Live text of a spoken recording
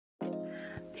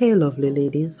Hey lovely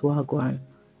ladies, wagwan.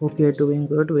 Hope you're doing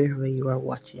good wherever you are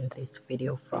watching this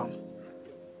video from.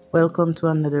 Welcome to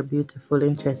another beautiful,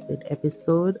 interesting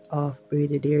episode of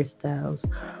Braided Hairstyles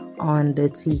on the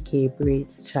TK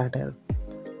Braids channel.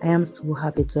 I am so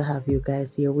happy to have you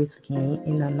guys here with me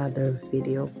in another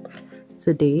video.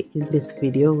 Today in this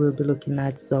video we'll be looking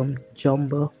at some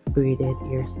jumbo braided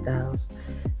hairstyles.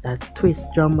 That's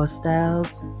twist jumbo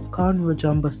styles, cornrow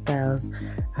jumbo styles,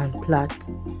 and plait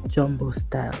jumbo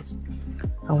styles.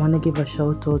 I want to give a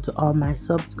shout out to all my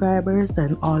subscribers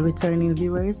and all returning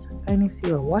viewers, and if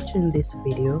you are watching this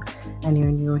video and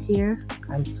you're new here,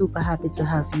 I'm super happy to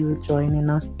have you joining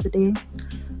us today.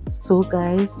 So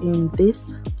guys, in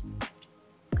this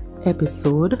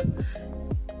episode,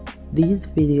 these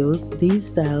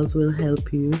styles will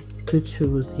help you to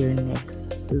choose your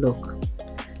next look.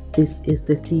 This is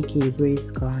the TK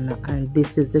Braids Corner, and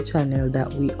this is the channel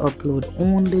that we upload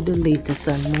only the latest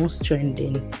and most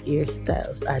trending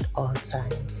hairstyles at all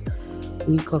times.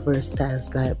 We cover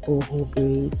styles like boho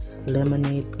braids,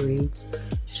 lemonade braids,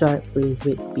 short braids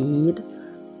with bead,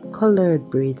 colored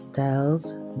braid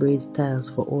styles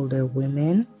for older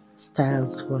women,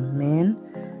 styles for men,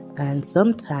 and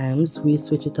sometimes we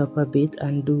switch it up a bit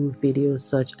and do videos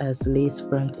such as lace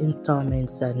front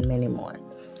installments and many more.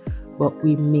 But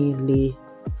we mainly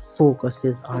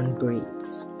focuses on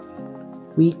braids.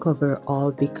 We cover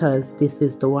all because this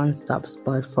is the one-stop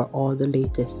spot for all the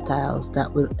latest styles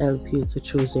that will help you to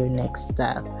choose your next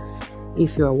style.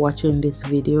 If you are watching this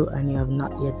video and you have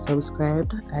not yet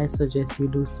subscribed, I suggest you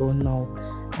do so now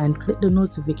and click the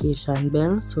notification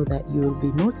bell so that you will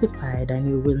be notified and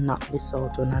you will not miss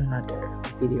out when another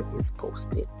video is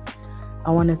posted. I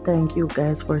want to thank you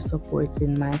guys for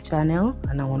supporting my channel,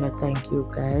 and I want to thank you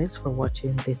guys for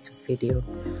watching this video.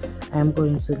 I'm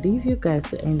going to leave you guys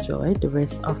to enjoy the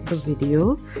rest of the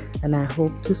video, and I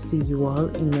hope to see you all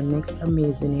in the next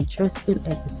amazing, interesting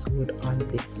episode on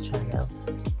this channel.